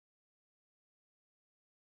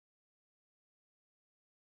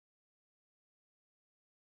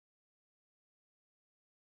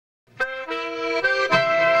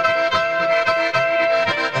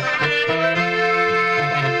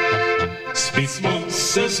smo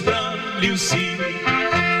se zbrali vsi,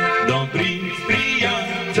 dobri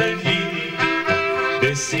prijatelji,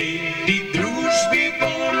 veseli družbi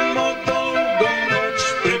bomo dolgo noč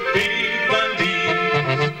prepevali,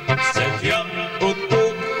 se tja od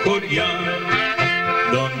Pohorja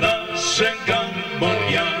do našega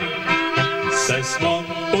morja, saj smo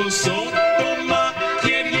povsod doma,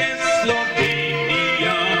 kjer je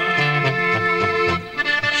Slovenija.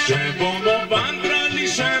 Še bomo vandrali,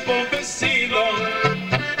 še bo veselo,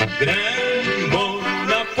 gremo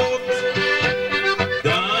na pot,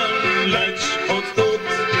 daleč od tod,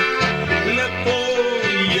 lepo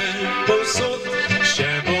je povsod.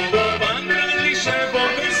 Še bomo vandrali, še bo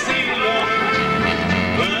veselo,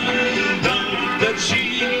 vendar drži,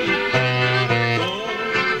 to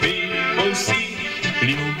vemo vsi,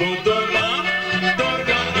 ljubo doma,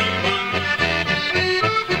 torga ima.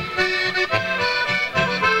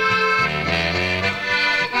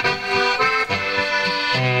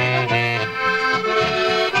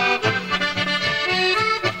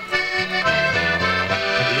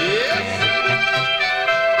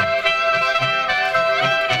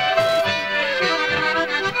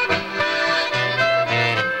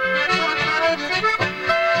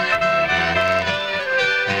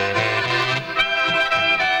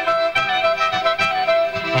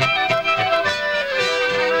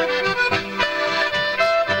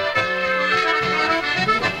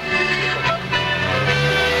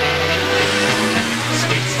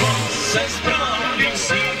 Se zbrali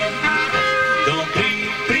vsi, dobri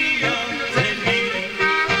prijatelji,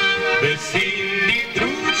 veseli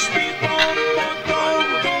družbi bomo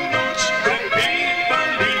dolgo noč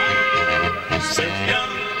prepevali, se tja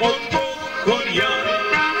od Pohorja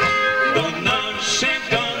do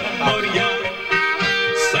našega morja,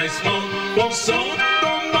 saj smo povsod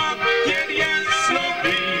doma, kjer je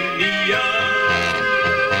Slovenija.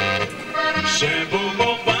 Še bomo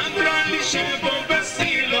vandrali, še bo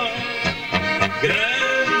veselo,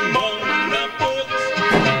 gremo na pot,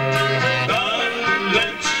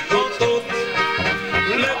 daleč od tod,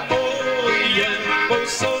 lepo je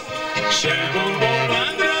povsod. Še bomo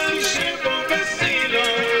vandrali, še bo veselo,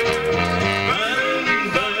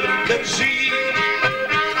 vendar drži,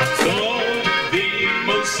 to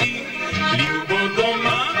vemo vsi, ljubo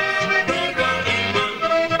doma, torga ima.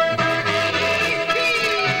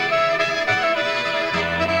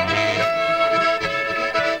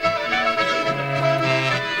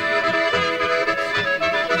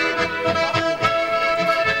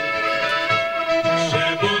 Še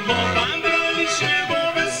bomo vandrali, še bo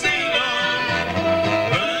veselo,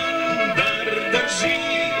 vendar drži,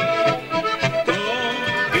 to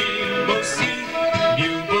vemo vsi,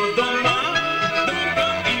 ljubo doma, torga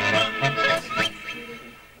ima.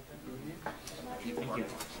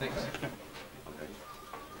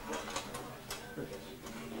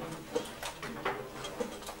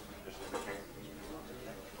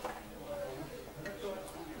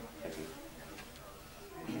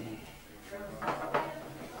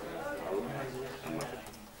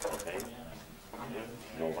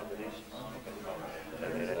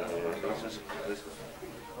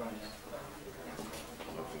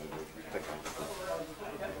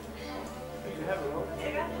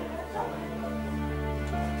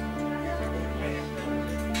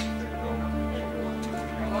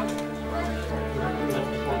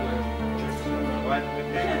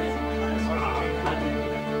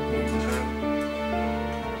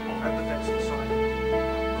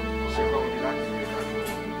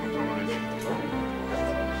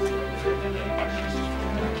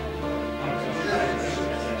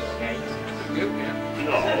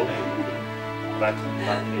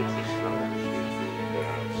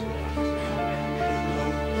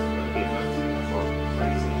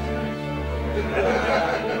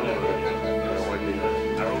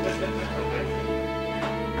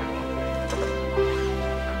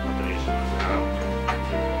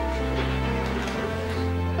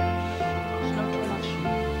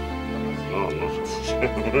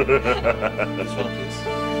 That's what it is.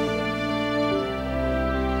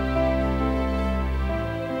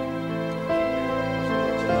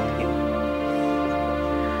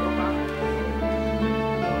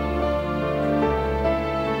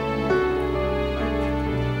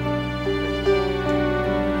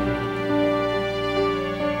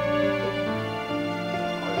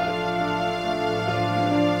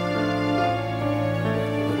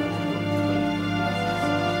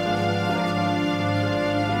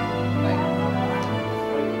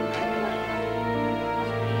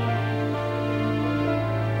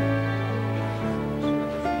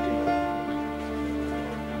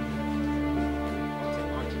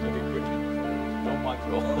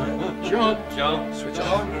 John. John. Switch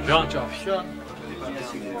on. John. Switch off. John.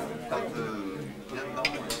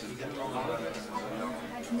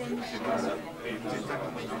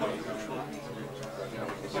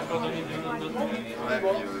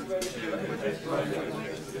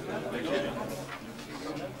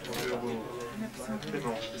 C'est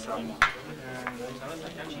bon, c'est ça.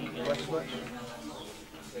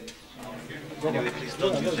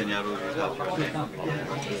 Non ti segnalo il risultato.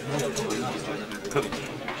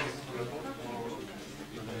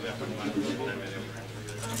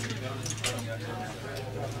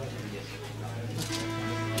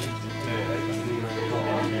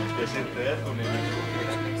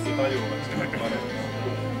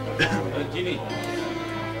 Gini.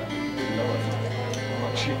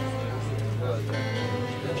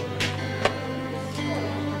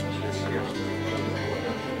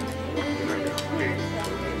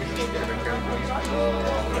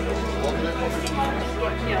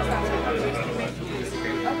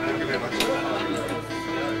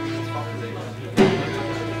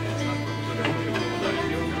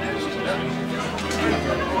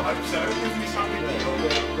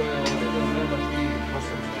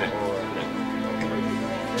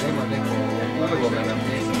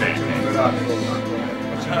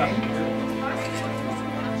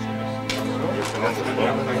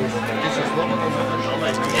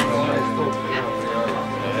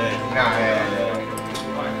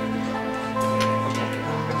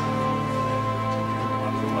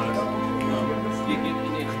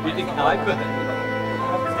 In die Kneipe.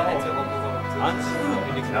 Hans,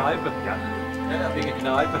 in die Kneipe. Ja. In die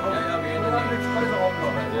Kneipe. Ja, wir in die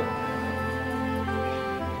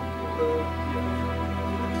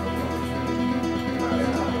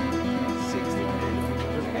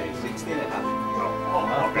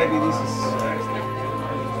Maybe this is...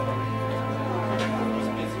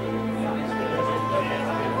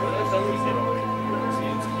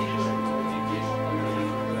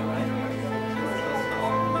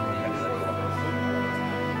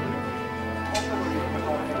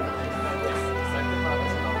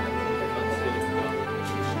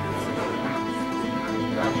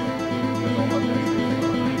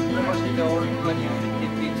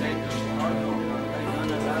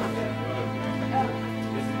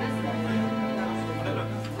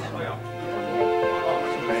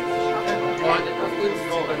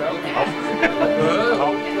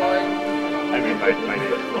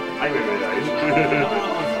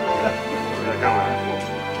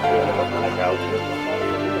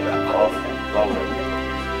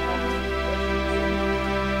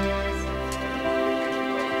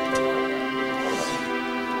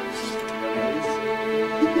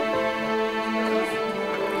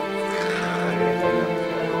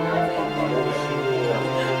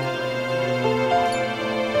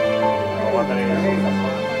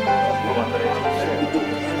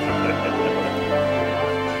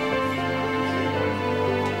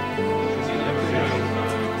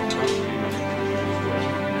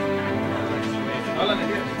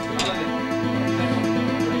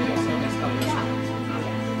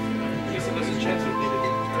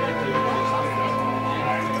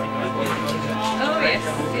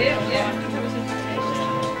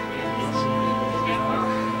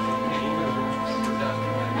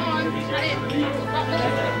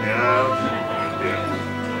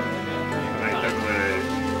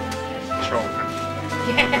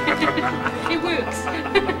 It works.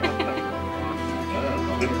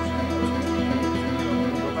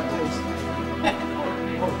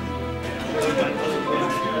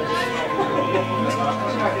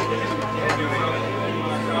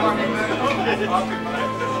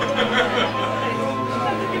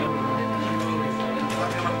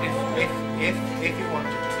 If you want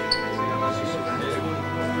to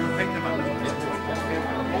pick them up.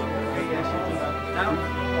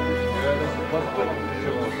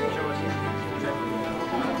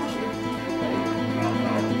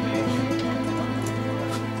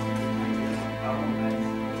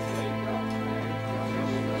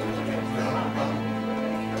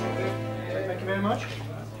 Thank you very much.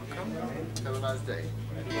 Have a nice day.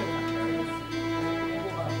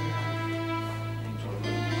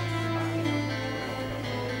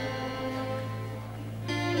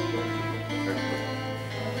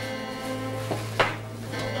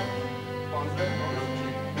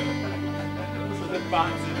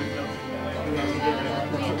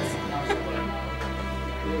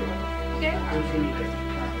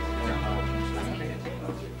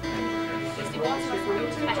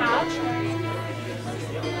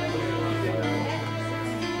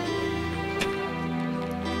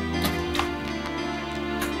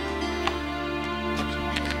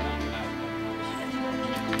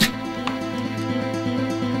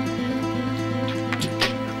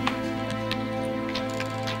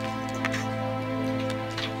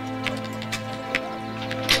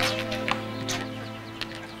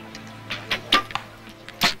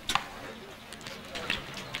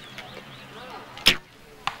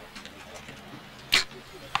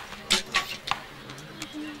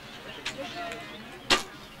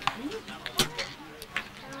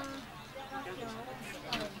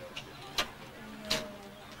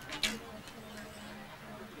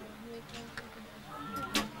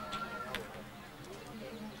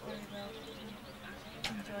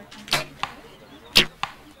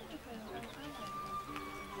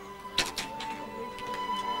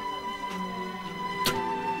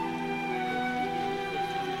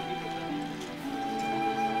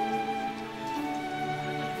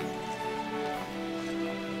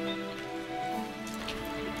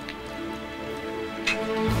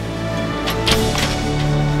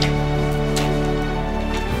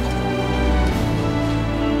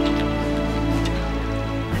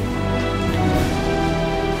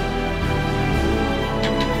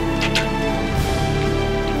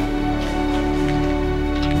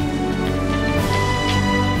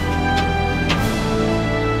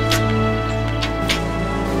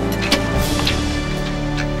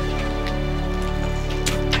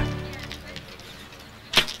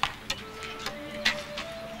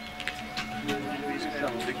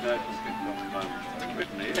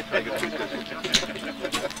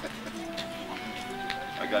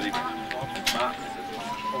 I got him.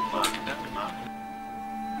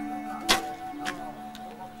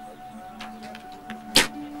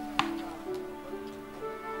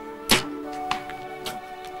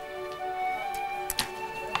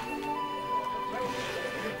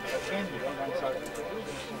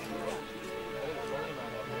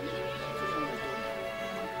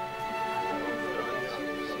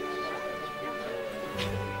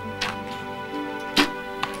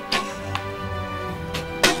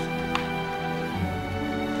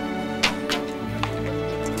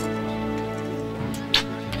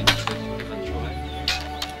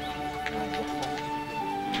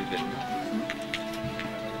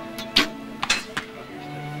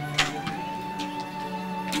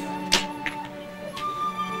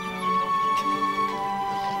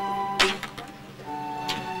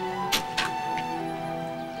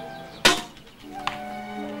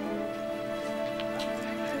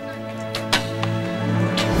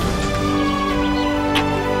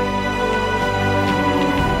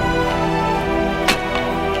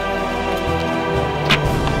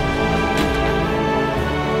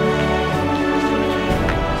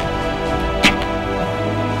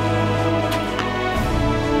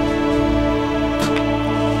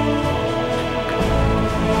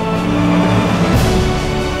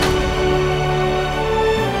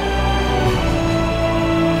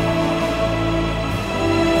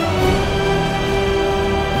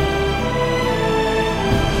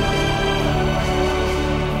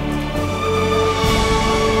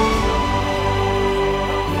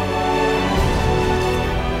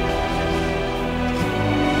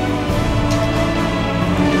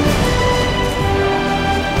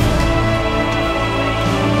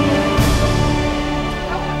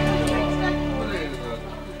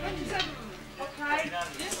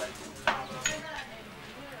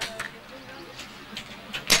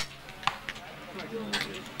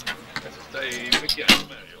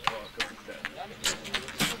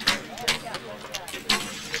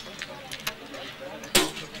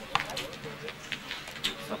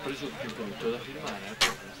 Ha preso più pronto da filmare,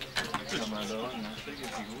 la Madonna, sai che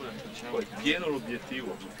figura, Poi pieno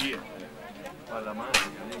l'obiettivo, pieno. alla manica.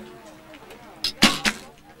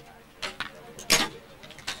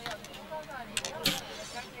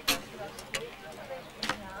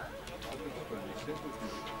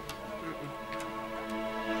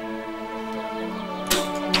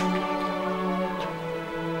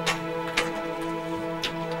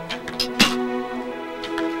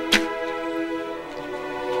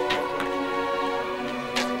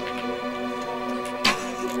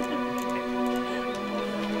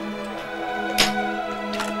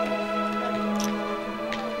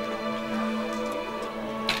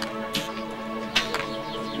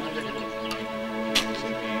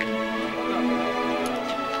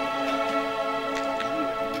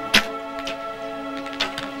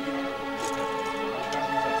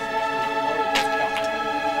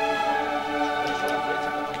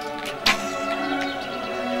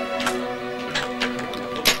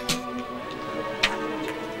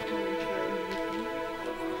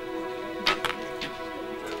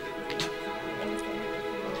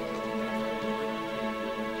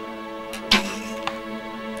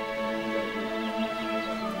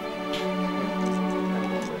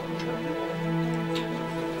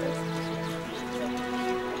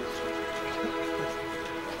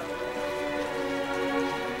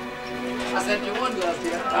 I sent you one last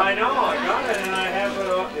year. I know, I got it, and I have it,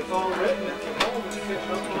 it's all written, it's at home, it's sitting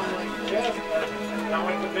up on my chest. And I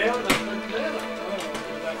went to mail it, I couldn't mail it.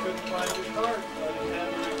 Because I couldn't find the card, so I didn't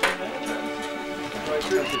have the return address.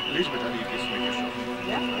 Elizabeth had this with yourself.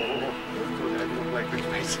 Yeah. So that looked like this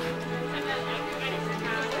place.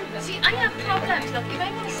 See, I have problems. Look, if I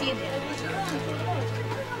want to see it,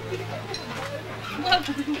 well,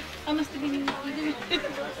 I must have been.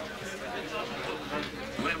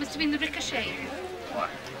 It must have been the ricochet. What?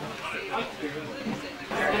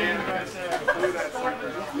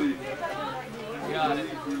 Got it.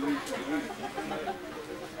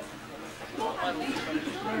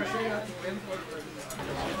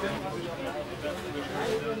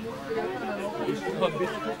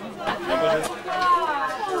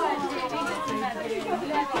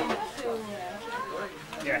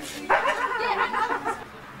 Yes.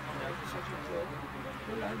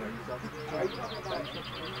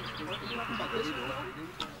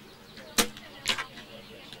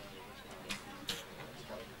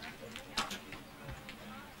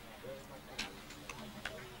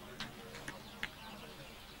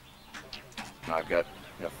 I've got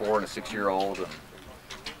a 4- and a 6-year-old, and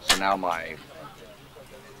so now my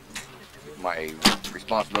my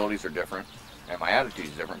responsibilities are different, and my attitude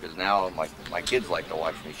is different because now my kids like to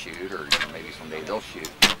watch me shoot, or maybe someday they'll shoot.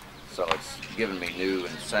 So it's given me new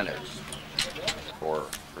incentives for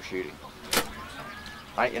shooting.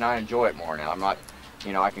 I enjoy it more now. I'm not,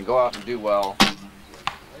 I can go out and do well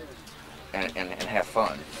and have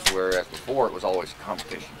fun. Whereas before it was always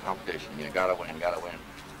competition. Gotta win.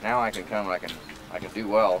 Now I can come and I can do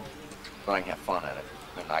well, but I can have fun at it.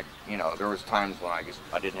 And there was times when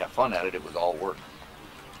I didn't have fun at it. It was all work.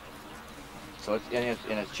 So it's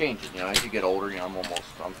changing. As you get older, I'm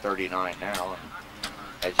 39 now, and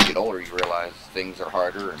as you get older, you realize things are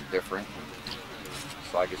harder and different.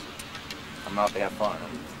 So I guess I'm out to have fun.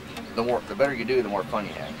 And the better you do, the more fun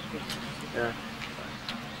you have. Yeah.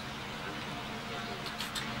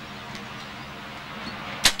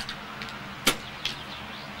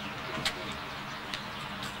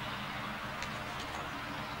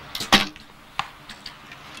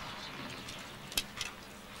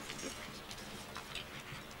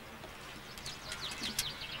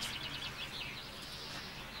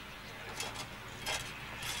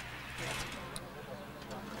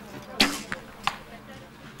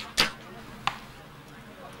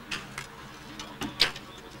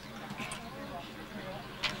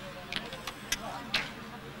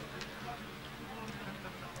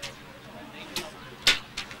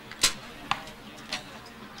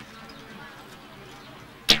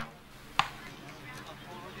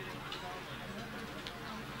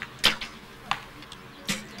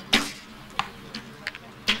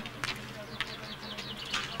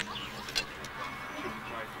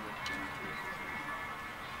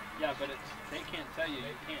 Yeah, but they can't tell you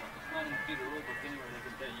can't. It's not in the computer rule book anywhere they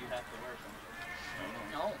can tell you have to wear something.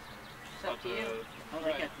 No. It's up to you. Oh,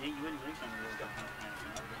 they got, you wouldn't think something really got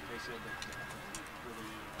they said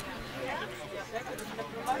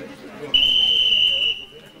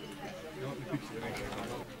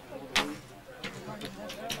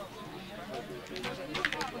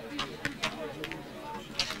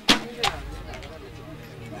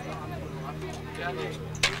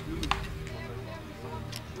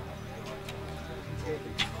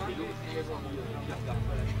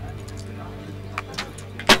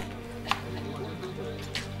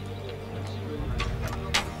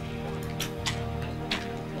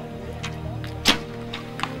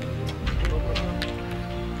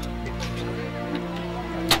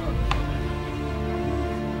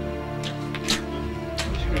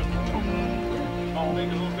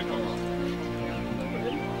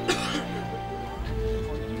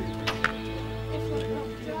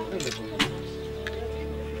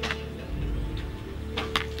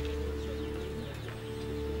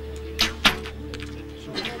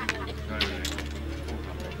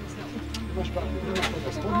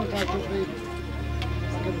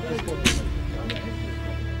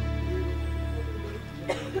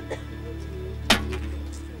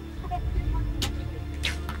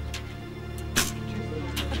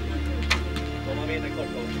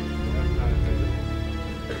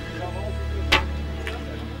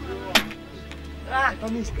To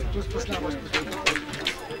niska, tu sposnałaś.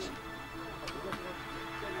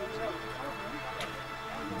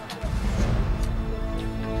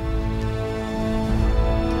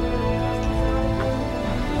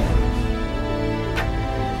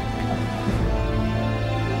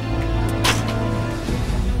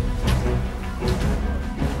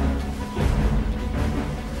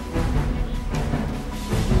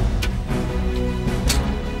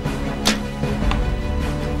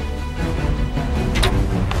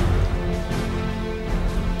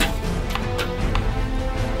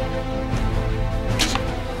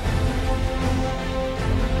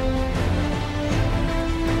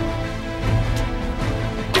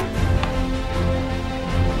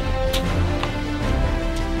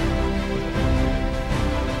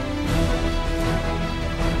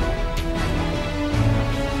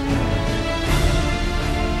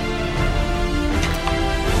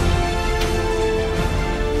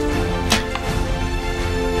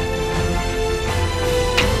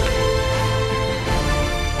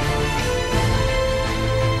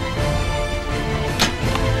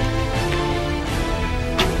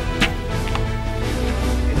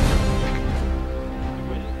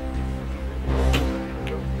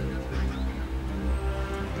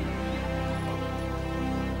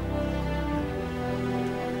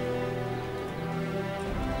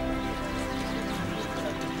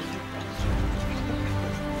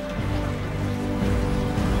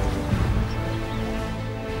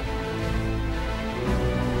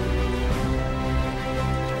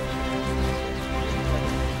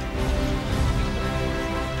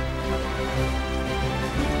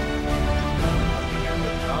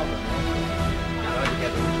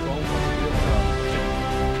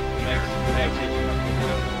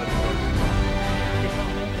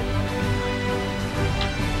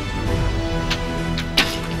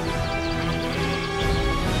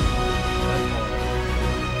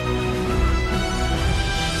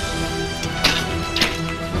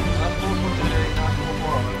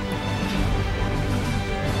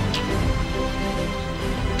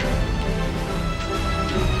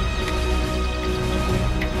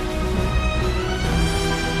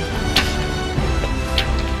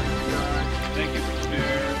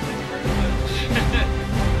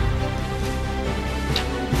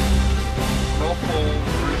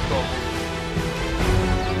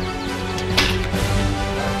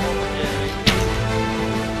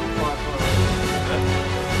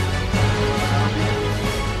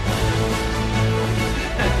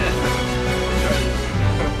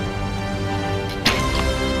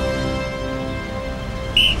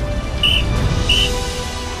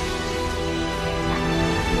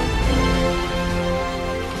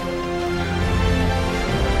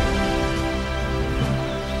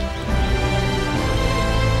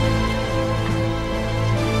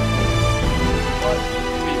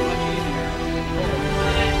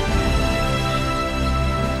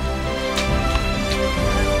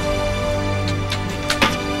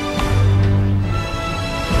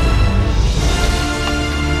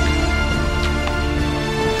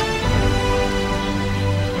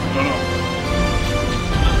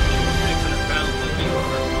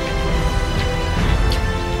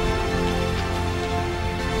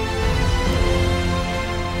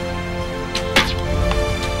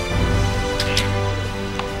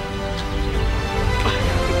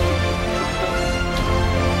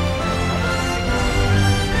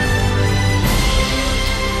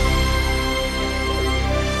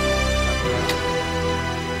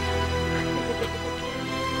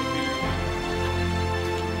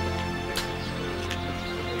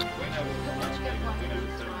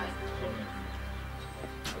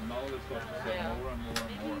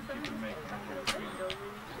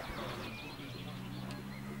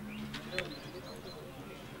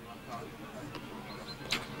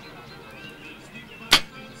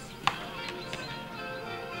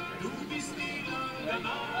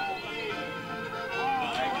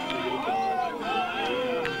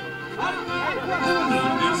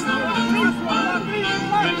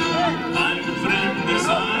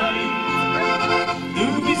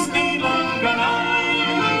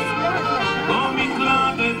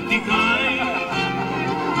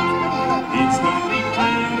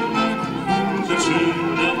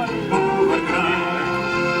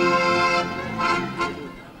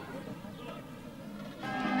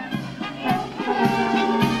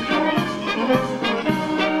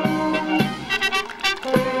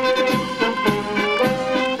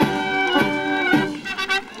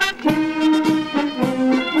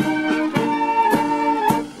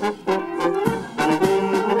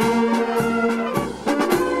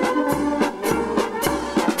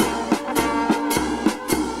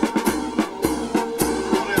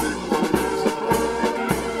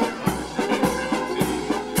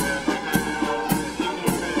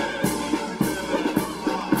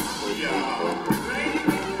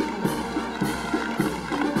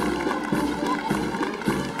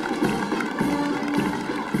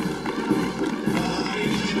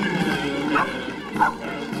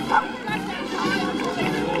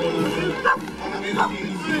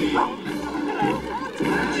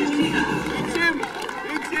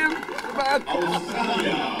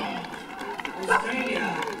 Belgium.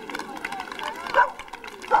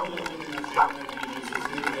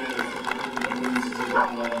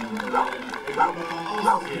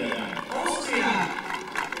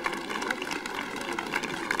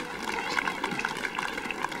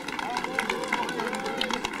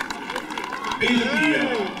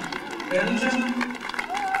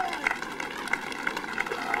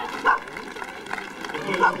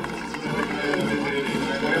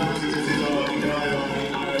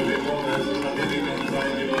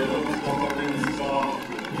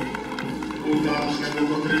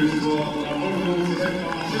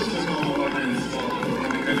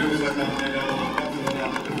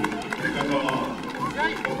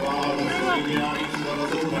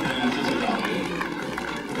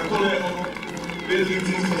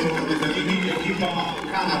 Ekipa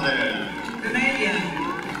Kanady. Canadian.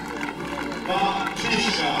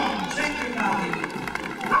 Czeszka. Czech Republic.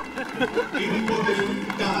 I potem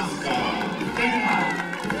Danska. Denmark.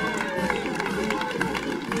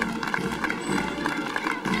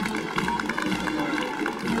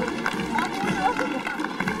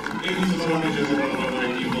 I wysłamy się do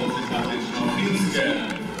ekipy statyczno-fińskie.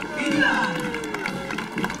 Finland.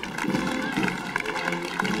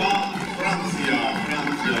 Francja.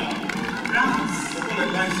 France.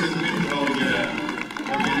 Państwo z Mitrowie.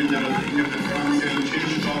 Powiedzieli teraz idziemy we Francję i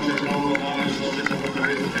ciężko się promowane, że to po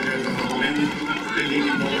prostu tego jest zadowoleni. Wyniki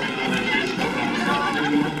porównane ciężko Francja.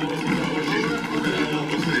 Wtedy mogą po prostu zaprosić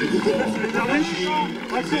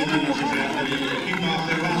do ekipa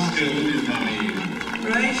chorwacka będzie z nami.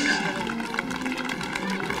 Croatia.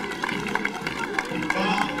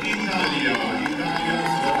 Italia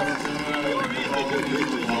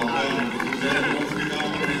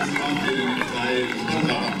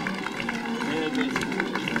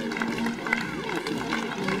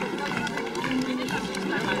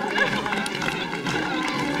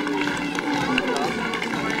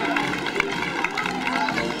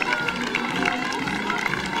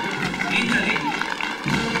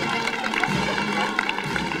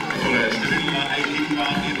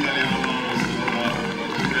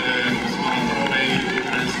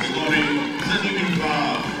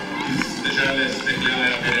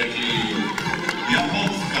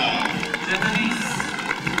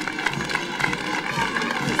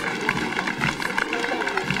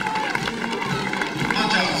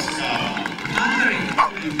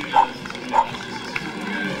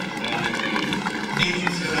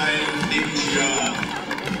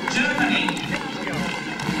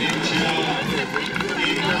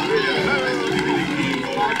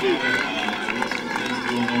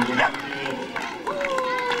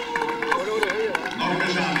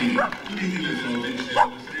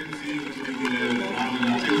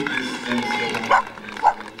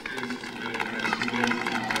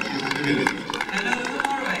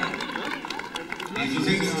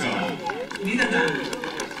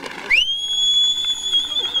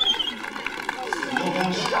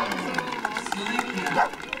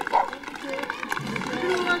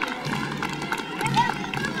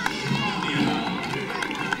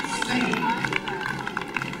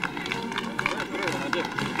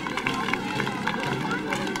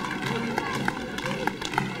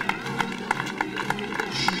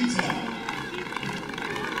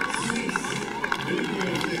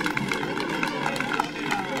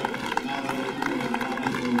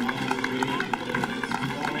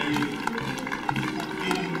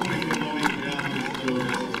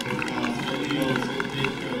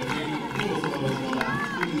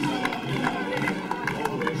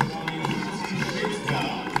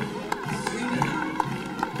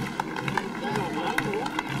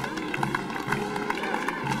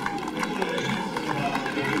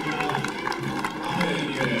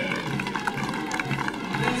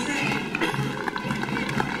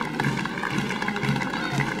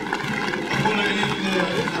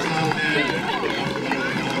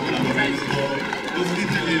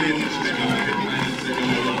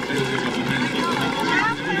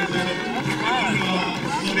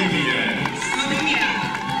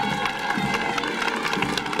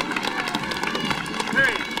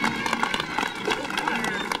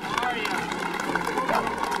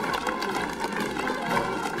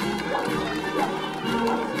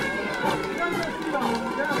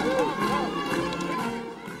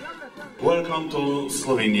Welcome to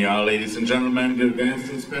Slovenia, ladies and gentlemen, dear guests,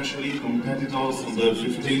 especially competitors on the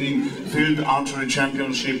 15 Field Archery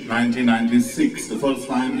Championship 1996, the first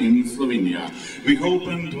time in Slovenia. We hope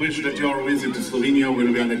and wish that your visit to Slovenia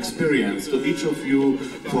will be an experience to each of you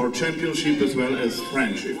for championship as well as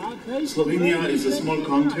friendship. Slovenia is a small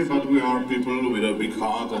country, but we are people with a big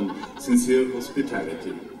heart and sincere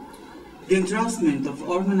hospitality. The entrustment of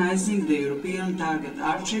organizing the European Target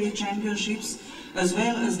Archery Championships as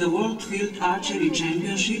well as the World Field Archery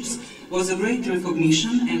Championships was a great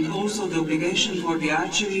recognition and also the obligation for the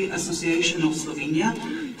Archery Association of Slovenia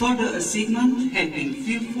for the assignment had been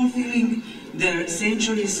fulfilling their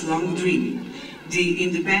centuries-long dream, the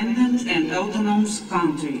independent and autonomous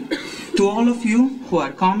country. To all of you who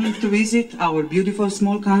are coming to visit our beautiful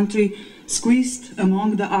small country, squeezed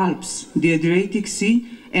among the Alps, the Adriatic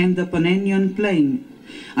Sea and the Pannonian Plain,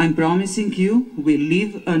 I'm promising you will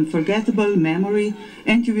leave unforgettable memory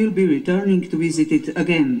and you will be returning to visit it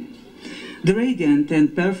again. The radiant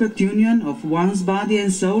and perfect union of one's body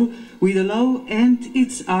and soul with a low and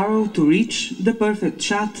its arrow to reach the perfect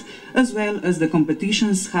shot, as well as the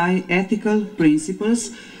competition's high ethical principles,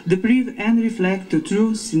 deprive and reflect the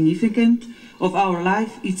true significance of our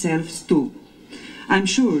life itself too. I'm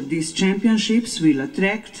sure these championships will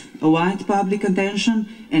attract a wide public attention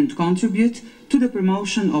and contribute to the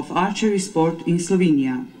promotion of archery sport in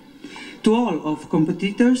Slovenia. To all of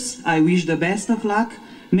competitors, I wish the best of luck,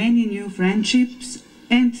 many new friendships,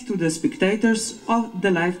 and to the spectators of the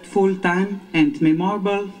delightful time and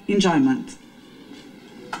memorable enjoyment.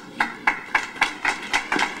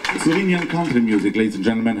 Slovenian country music, ladies and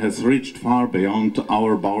gentlemen, has reached far beyond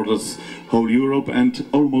our borders, whole Europe and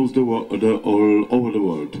almost all over the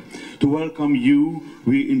world. To welcome you,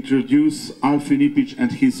 we introduce Alf Filipic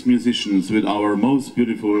and his musicians with our most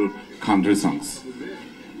beautiful country songs.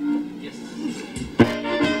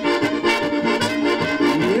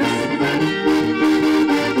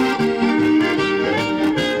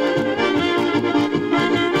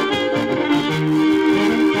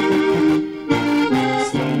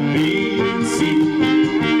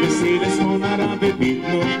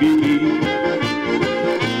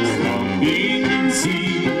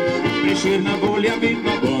 Prešerna volja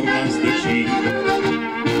vedno borna steči.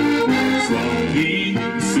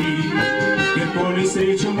 Slovenci, kjerkoli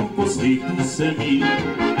srečamo po svetu se mi.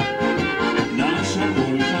 Naša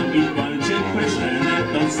polka in valček prežene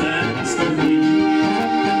da vse skrbi.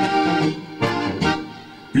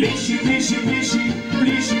 Pleši, pleši, pleši,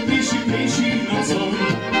 pleši, pleši, pleši nocoj.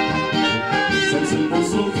 Srce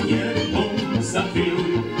posod je bom zapil,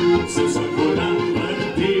 se vsako dan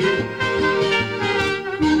vrtil.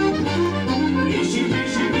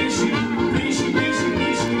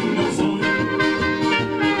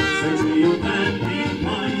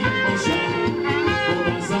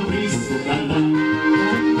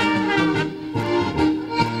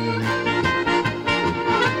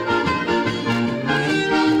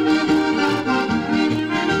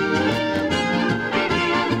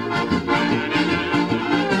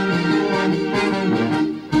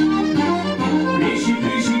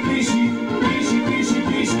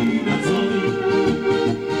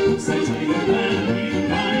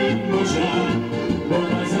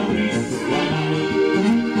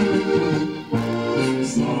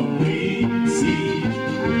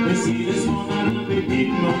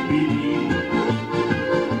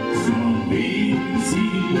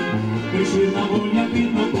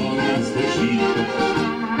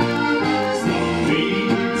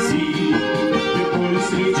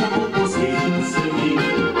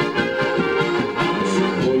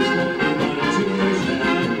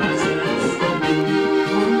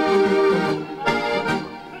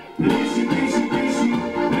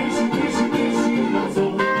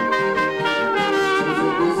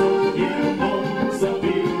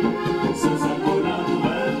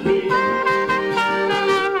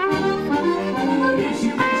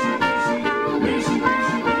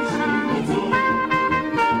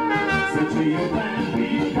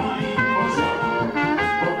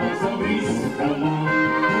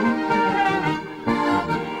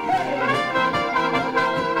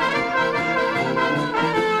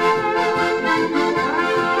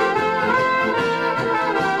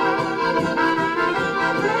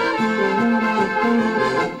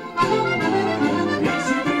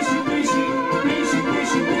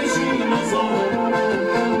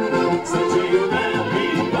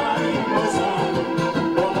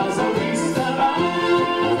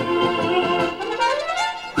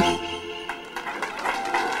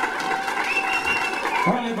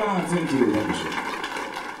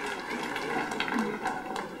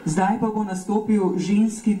 Zdaj pa bo nastopil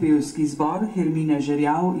ženski pevski zbor Hermine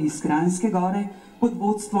Žerjav iz Kranjske Gore pod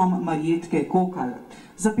vodstvom Marjetke Kokal.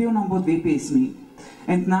 Zapel nam bo dve pesmi.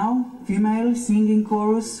 And now, female singing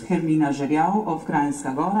chorus Hermina Žerjav of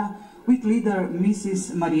Kranjska Gora with leader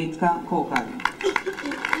Mrs. Marjetka Kokal.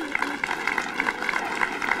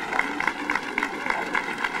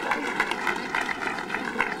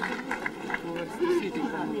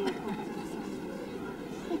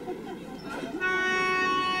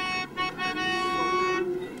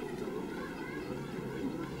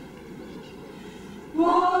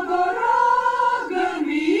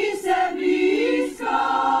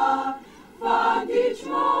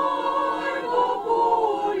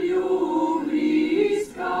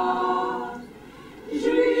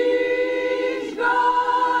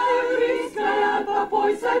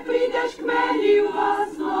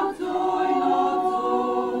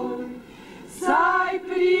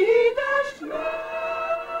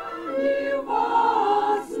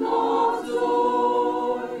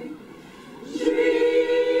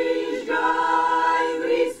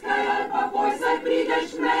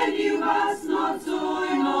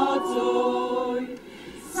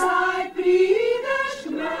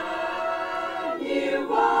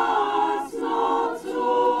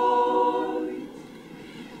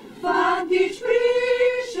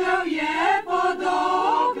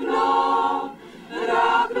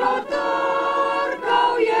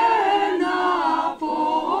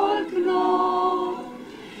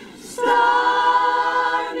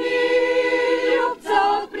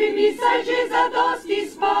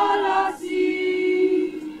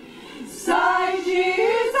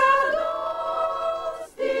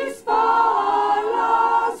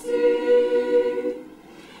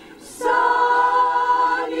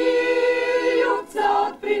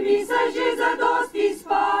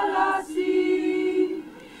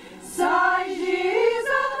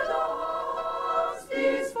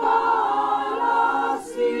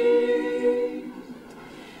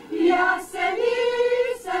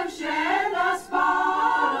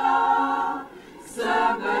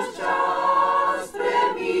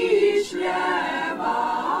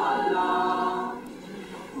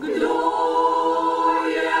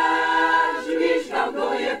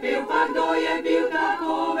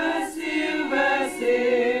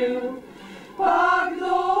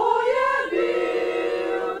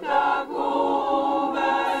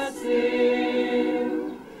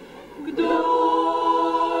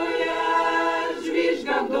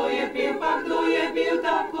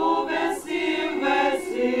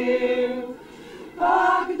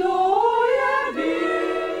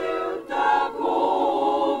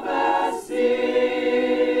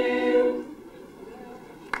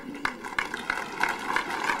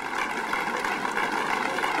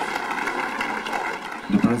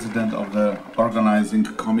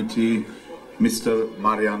 organizing committee, Mr.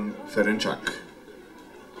 Marjan Ferenčak.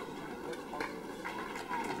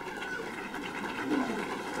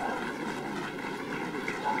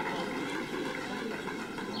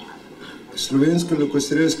 Slovenska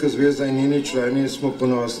lokostrelska zveza in njeni člani smo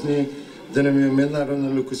ponosni, da nam je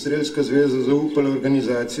Mednarodna lokostrelska zveza zaupala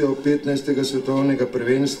organizacijo 15. svetovnega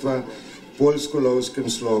prvenstva v poljsko-lovskem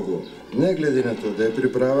slogu. Ne glede na to, da je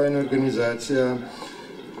priprava in organizacija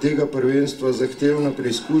tega prvenstva zahtevna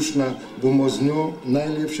preizkušnja, bomo z njo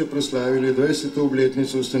najlepše proslavili 20.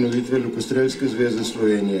 obletnico ustanovitve Lokostrelske zveze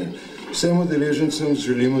Slovenije. Vsem udeležencem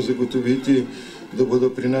želimo zagotoviti, da bodo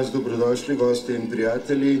pri nas dobrodošli gosti in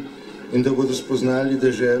prijatelji in da bodo spoznali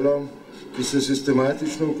deželo, ki se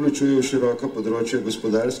sistematično vključuje v široka področja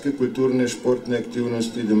gospodarske, kulturne, športne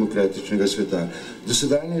aktivnosti demokratičnega sveta.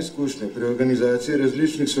 Dosedanje izkušnje pri organizaciji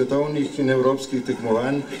različnih svetovnih in evropskih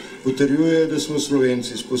tekmovanj potrjujejo, da smo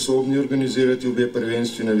Slovenci sposobni organizirati obe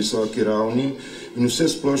prvenstvi na visoki ravni in vse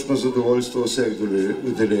splošno zadovoljstvo vseh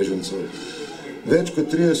udeležencev. Več kot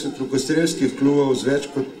 30 lokostrelskih klubov z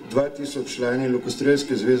več kot 2000 člani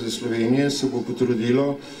Lokostrelske zveze Slovenije se bo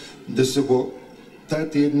potrudilo, da se bo ta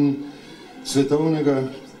teden svetovnega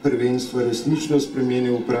prvenstva resnično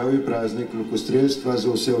spremenil v pravi praznik lokostrelstva za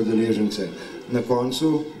vse udeležence. Na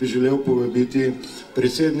koncu bi želel povabiti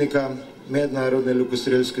predsednika Mednarodne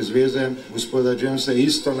lokostrelske zveze, gospoda Jamesa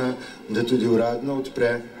Eastona, da tudi uradno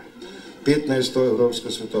odpre 15.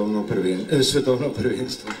 evropsko svetovno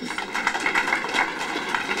prvenstvo.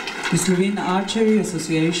 The Slovene Archery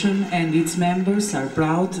Association and its members are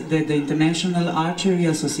proud that the International Archery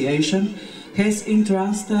Association has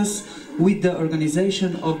entrusted us with the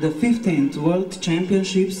organization of the 15th World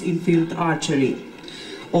Championships in Field Archery.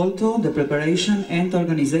 Although the preparation and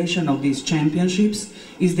organization of these championships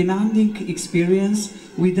is demanding experience,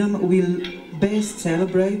 we will best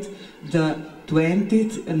celebrate the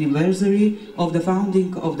 20th anniversary of the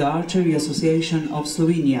founding of the Archery Association of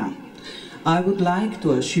Slovenia. I would like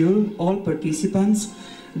to assure all participants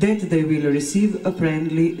that they will receive a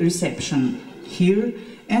friendly reception here,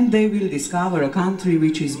 and they will discover a country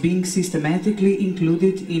which is being systematically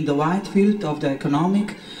included in the wide field of the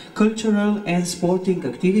economic, cultural and sporting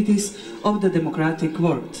activities of the democratic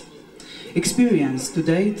world. Experience to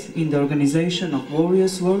date in the organization of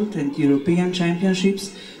various world and European championships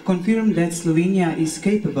confirm that Slovenia is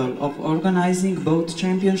capable of organizing both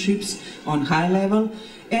championships on high level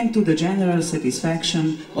and to the general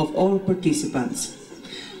satisfaction of all participants.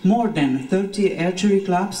 More than 30 archery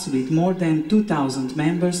clubs with more than 2,000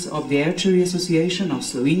 members of the Archery Association of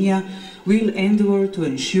Slovenia will endeavor to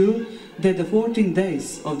ensure that the 14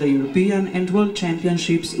 days of the European and World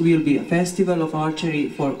Championships will be a festival of archery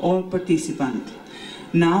for all participants.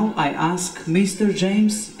 Now I ask Mr.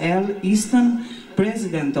 James L. Easton,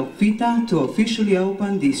 President of FITA, to officially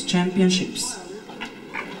open these championships.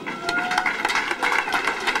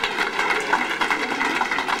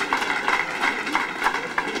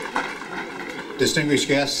 Distinguished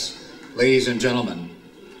guests, ladies and gentlemen,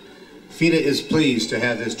 FITA is pleased to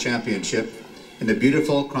have this championship in the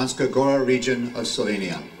beautiful KRANJSKA GORA region of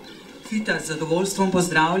Slovenia. FITA z zadovoljstvom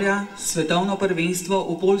pozdravlja svetovno prvenstvo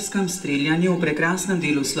v poljskem streljanju v prekrasnem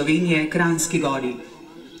delu Slovenije, Kranjski Gori.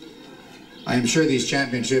 I am sure these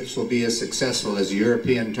championships will be as successful as the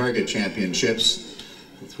European Target Championships,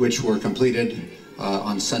 which were completed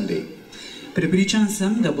on Sunday. Prepričan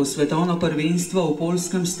sem, da bo svetovno prvenstvo v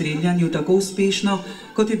poljskem streljanju tako uspešno,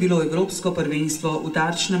 kot je bilo evropsko prvenstvo v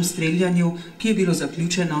tarčnem streljanju, ki je bilo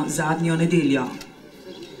zaključeno zadnjo nedeljo.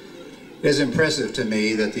 It is impressive to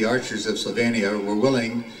me that the archers of Slovenia were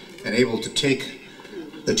willing and able to take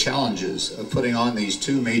the challenges of putting on these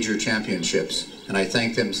two major championships, and I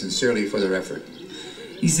thank them sincerely for their effort.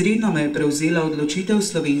 Izredno me je prevzela odločitev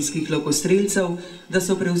slovenskih lokostrelcev, da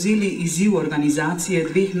so prevzeli izziv organizacije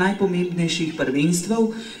dveh najpomembnejših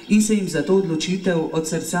prvenstev in se jim za to odločitev od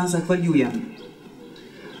srca zahvaljujem.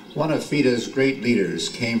 One of FITA's great leaders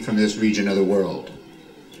came from this region of the world.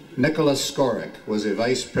 Nicholas Skorek was a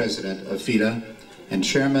vice president of FITA and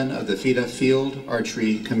chairman of the FITA Field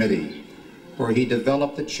Archery Committee, where he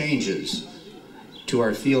developed the changes to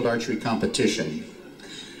our field archery competition.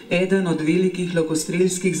 Eden od velikih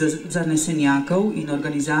lokostrelskih zanesenjakov in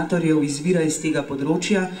organizatorjev izvira iz tega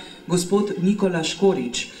področja, gospod Nikola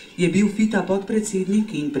Škorič, je bil FITA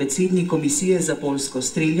podpredsednik in predsednik Komisije za poljsko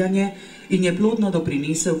streljanje in je plodno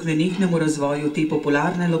doprinesel k nenehnemu razvoju te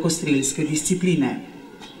popularne lokostrelske discipline.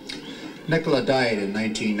 Nikola died in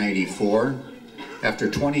 1994 after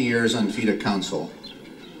 20 years on FITA Council.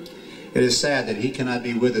 It is sad that he cannot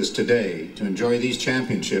be with us today to enjoy these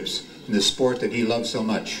championships in the sport that he loves so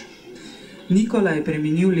much. Nikola je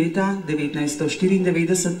preminil leta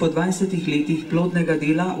 1994 po 20 letih plodnega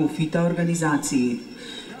dela v FITA organizaciji.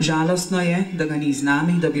 Žalostno je, da ga ni z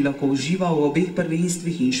nami, da bi lahko užival v obeh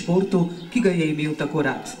prvenstvih in športu, ki ga je imel tako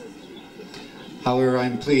rad. However,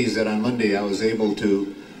 I'm pleased that on Monday I was able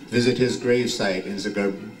to visit his gravesite in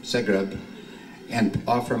Zagreb and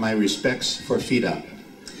offer my respects for FITA.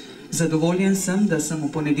 Zadovoljen sem, da sem v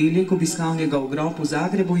ponedeljek obiskal njegov grob v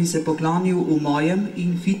Zagrebu in se poklonil v mojem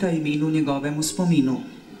in FITA imenu njegovemu spominu.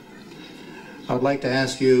 I would like to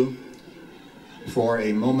ask you for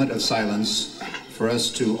a moment of silence for us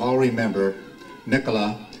to all remember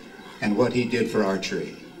Nikola and what he did for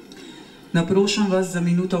archery. Naprošam vas za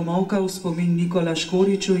minuto molka v spomin Nikola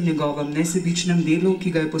Škoriću in njegovem nesebičnem delu,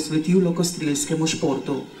 ki ga je posvetil lokostrelskemu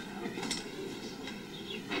športu.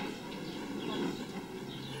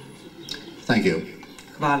 Thank you.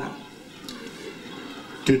 Hvala.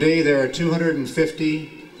 Today there are 250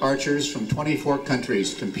 archers from 24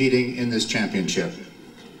 countries competing in this championship.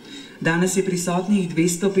 Danes je prisotnih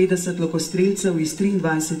 250 lokostrelcev iz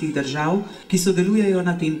 23 držav, ki sodelujejo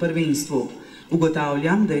na tem prvenstvu.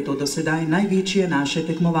 Ugotavljam, da je to do sedaj največje naše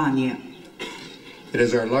tekmovanje. It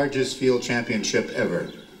is our largest field championship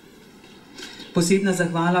ever. Posebna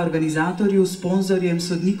zahvala organizatorju, sponzorjem,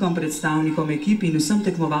 sodnikom, predstavnikom ekip in vsem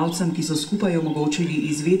tekmovalcem, ki so skupaj omogočili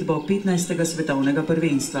izvedbo 15. svetovnega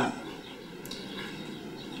prvenstva.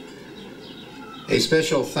 A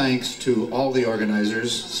special thanks to all the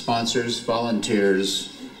organizers, sponsors, volunteers,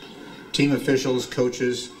 team officials,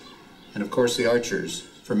 coaches, and of course the archers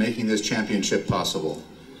for making this championship possible.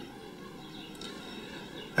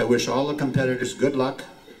 I wish all the competitors good luck,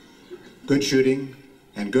 good shooting,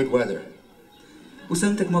 and good weather.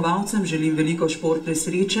 Vsem tekmovalcem želim veliko športne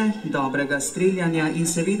sreče, dobrega streljanja in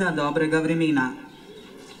seveda dobrega vremena.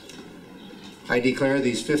 I declare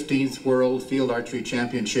these 15th World Field Archery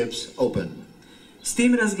Championships open. S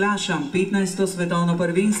tem razglašam 15. svetovno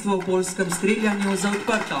prvenstvo v poljskem streljanju za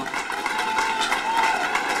odprto.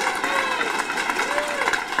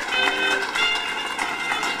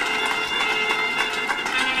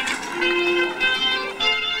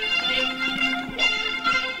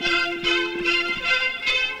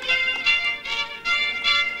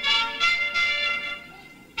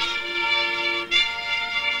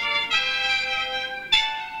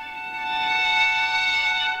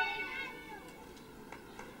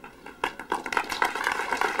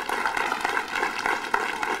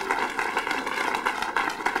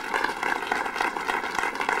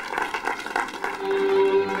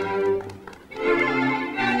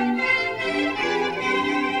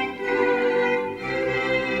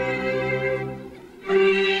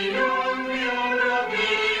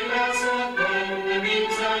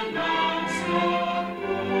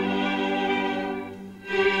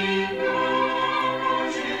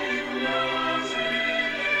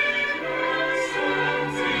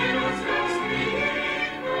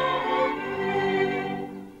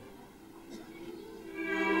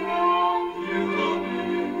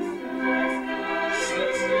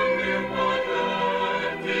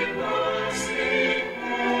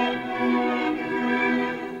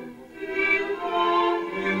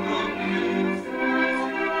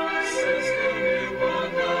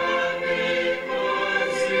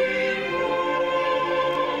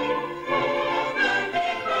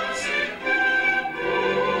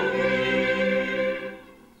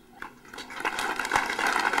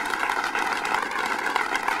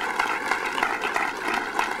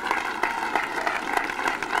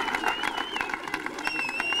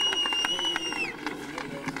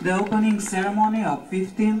 The opening ceremony of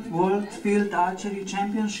 15th World Field Archery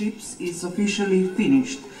Championships is officially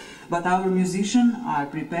finished, but our musicians are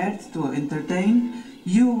prepared to entertain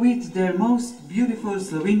you with their most beautiful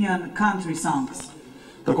Slovenian country songs.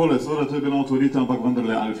 Takole, seveda to je bila otvoritev, ampak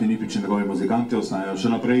vendarle Alfi Nipič in njegovi muzikanti ostajajo še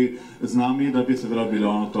naprej z nami, da bi seveda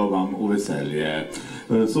bilo to vam v veselje.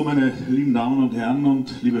 So meine lieben Damen und Herren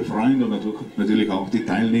und liebe Freunde und natürlich auch die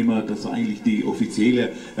Teilnehmer, das war eigentlich die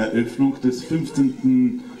offizielle Eröffnung des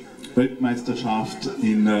 15. Weltmeisterschaft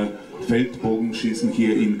in Feldbogenschießen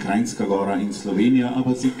hier in KRANJSKA GORA in Slowenien,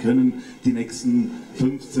 aber Sie können die nächsten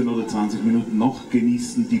 15 oder 20 Minuten noch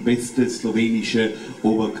genießen, die beste slowenische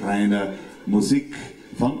Oberkrainer Musik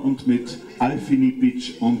von und mit Alfi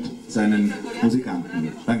Nipič und seinen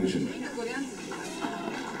Musikanten. Dankeschön.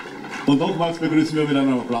 Und nochmals begrüßen wir mit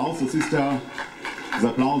einem Applaus, das ist der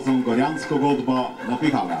Applaus von KRANJSKA godba na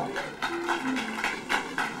Pihava.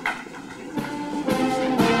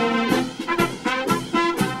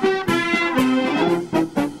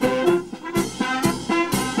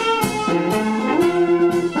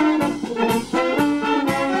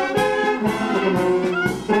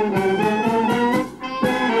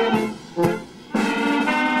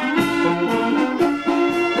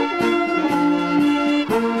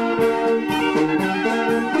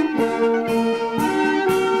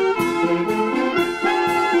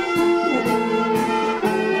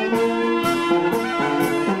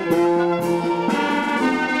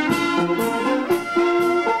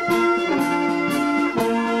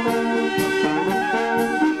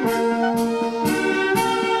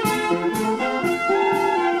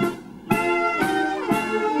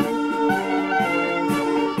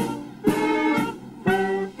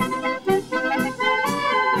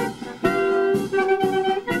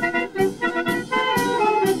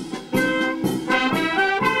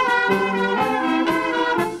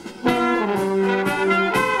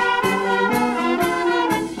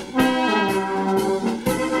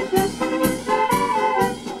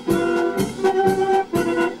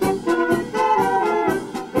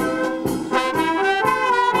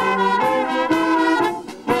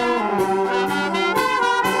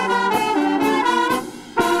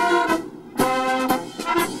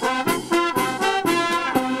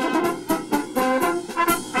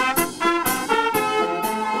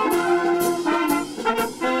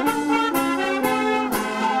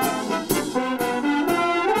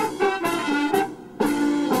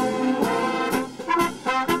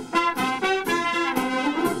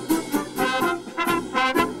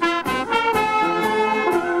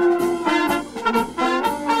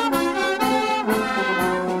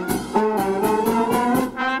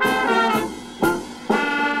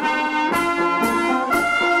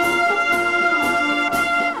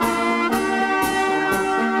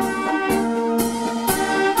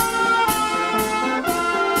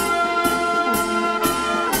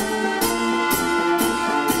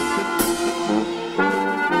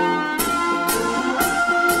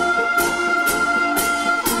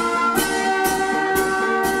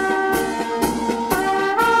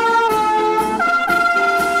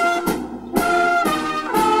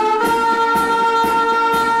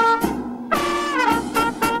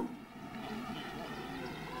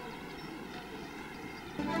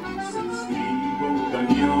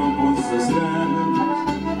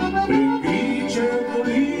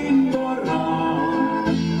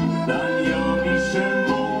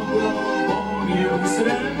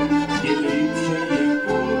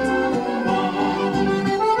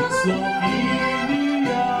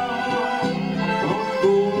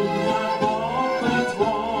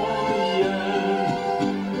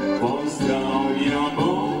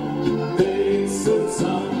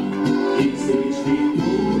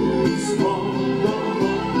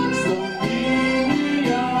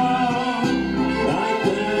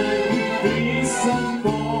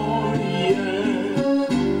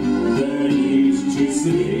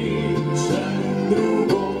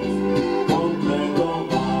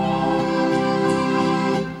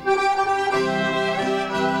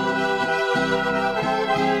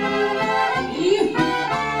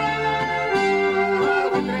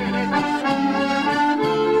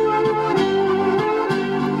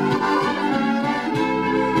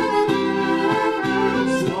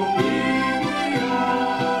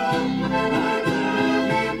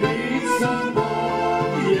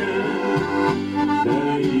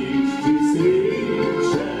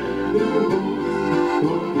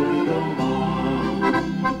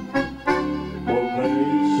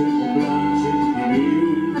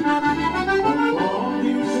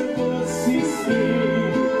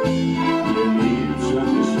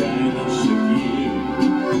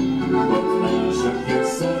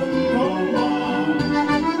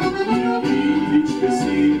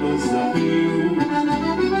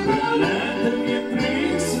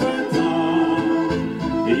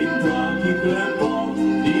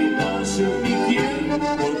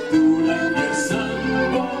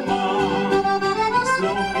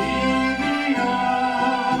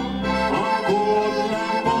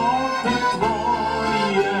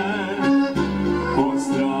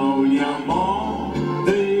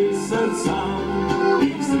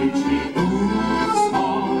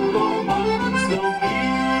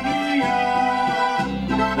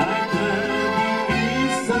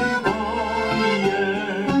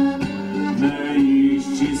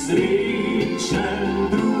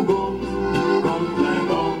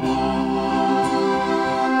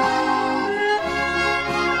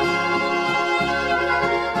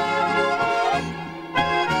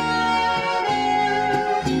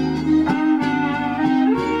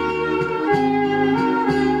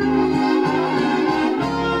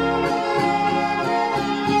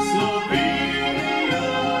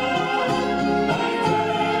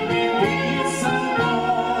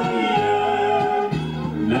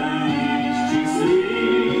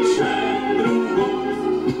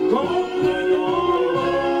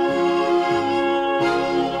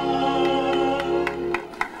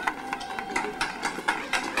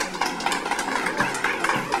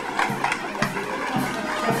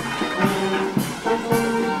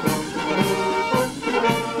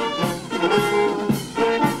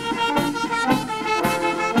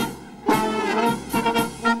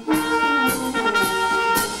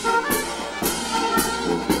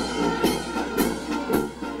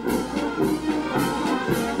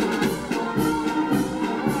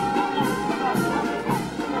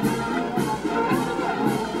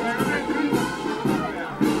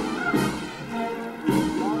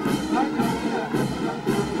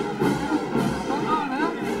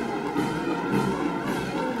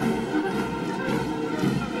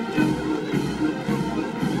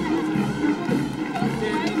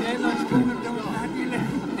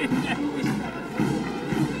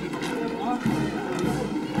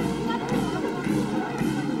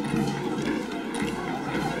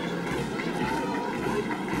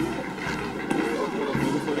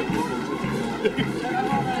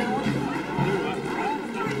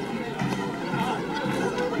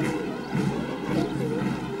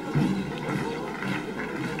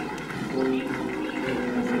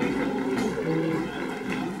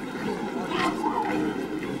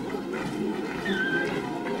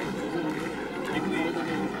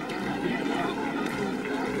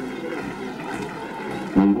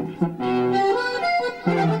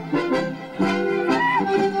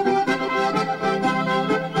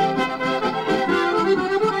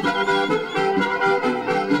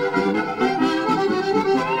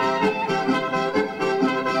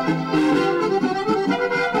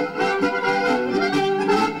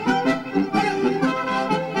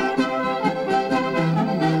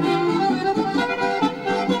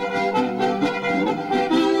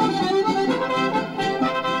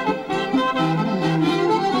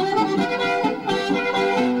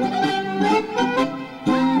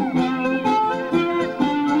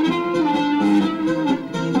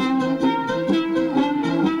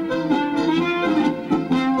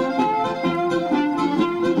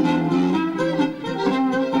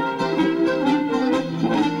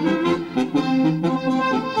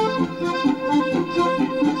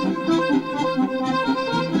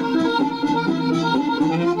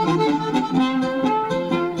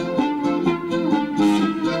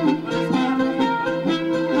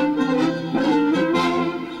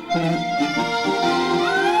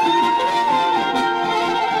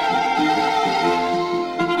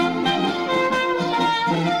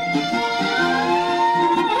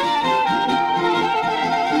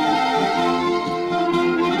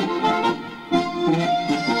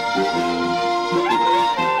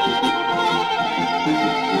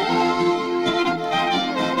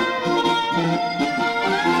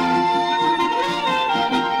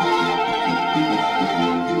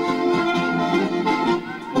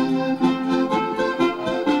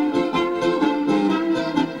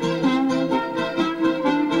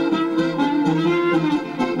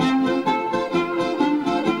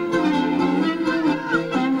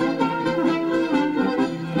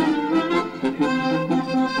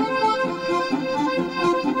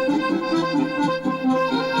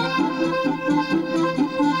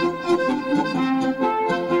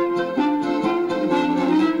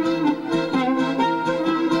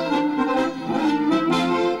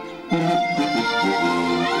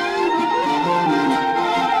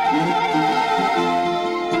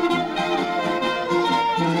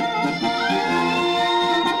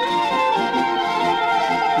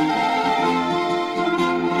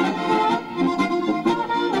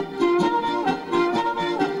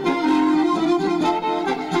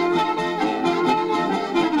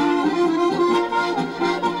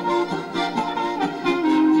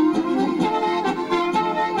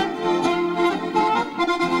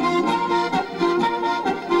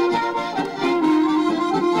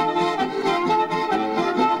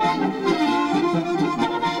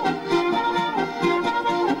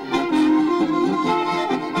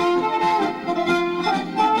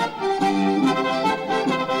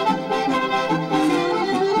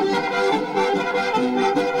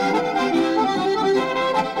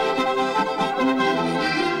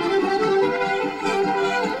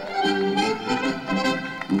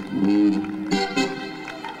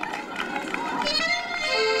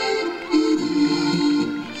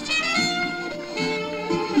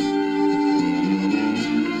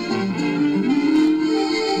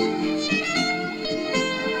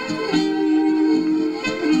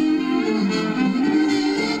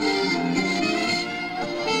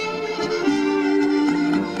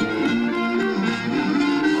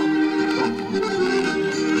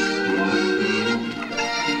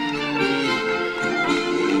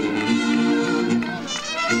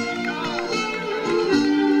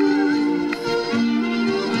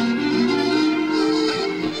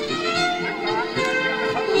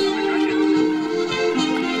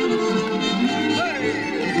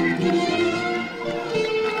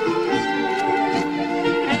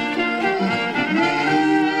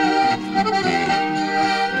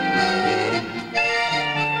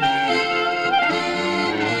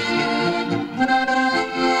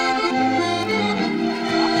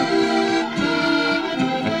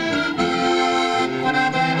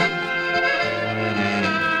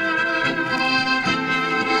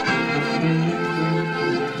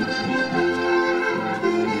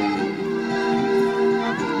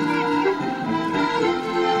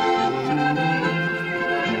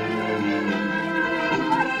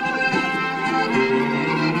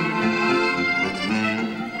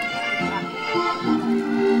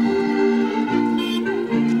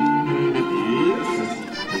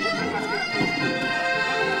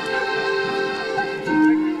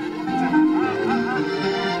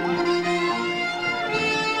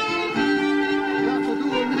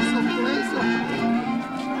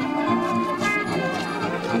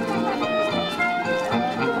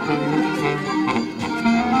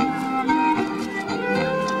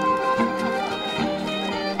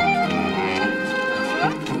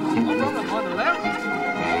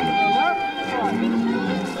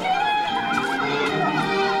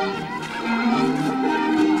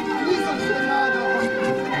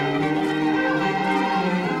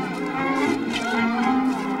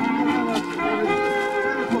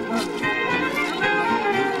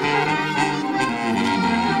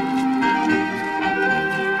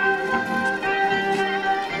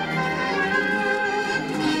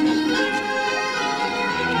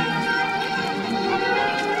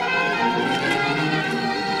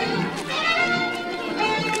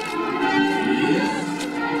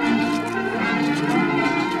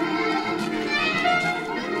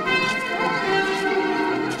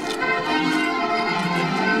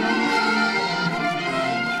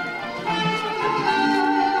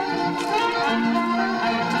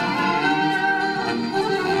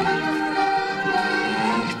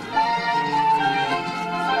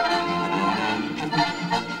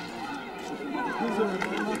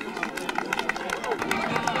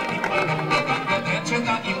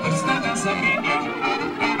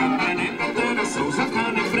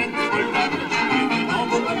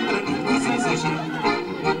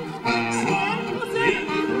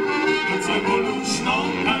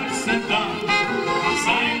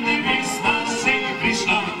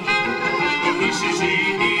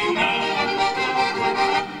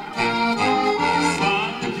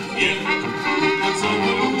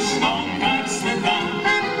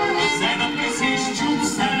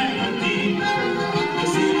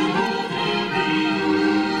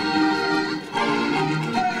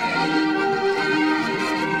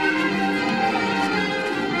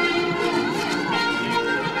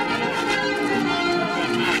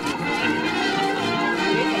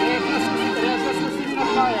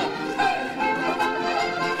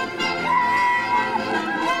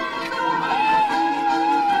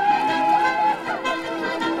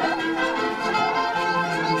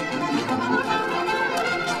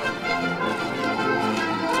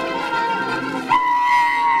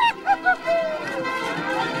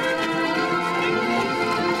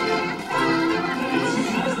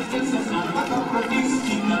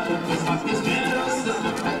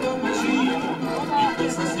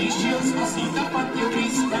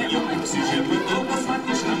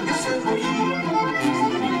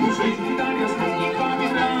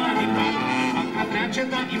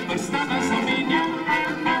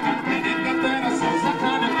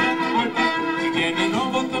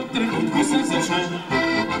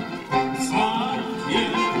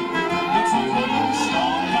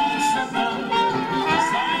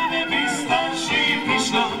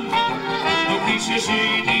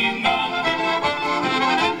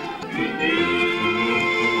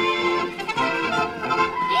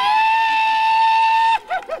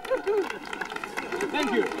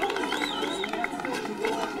 Thank you.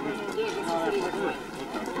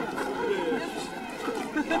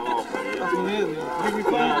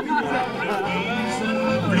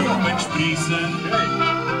 Blumen sprießen,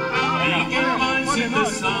 liegen meins in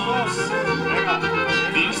das Haus,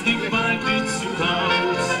 willst dich bald mit zu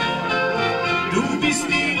Haus. Du bist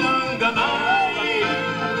die Langanei,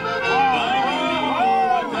 bei mir im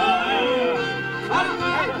Oberteil.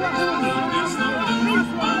 Du wirst noch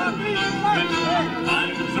Luftbahn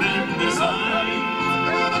ein Fremder sein.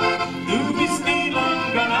 Du bist die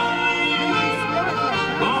Langanei,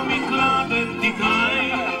 komm, ich lade dich ein.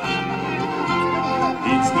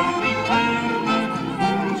 Jetzt komm ich her,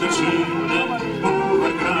 unser schöner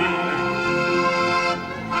Oberkreis.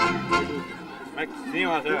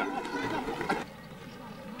 Maxima,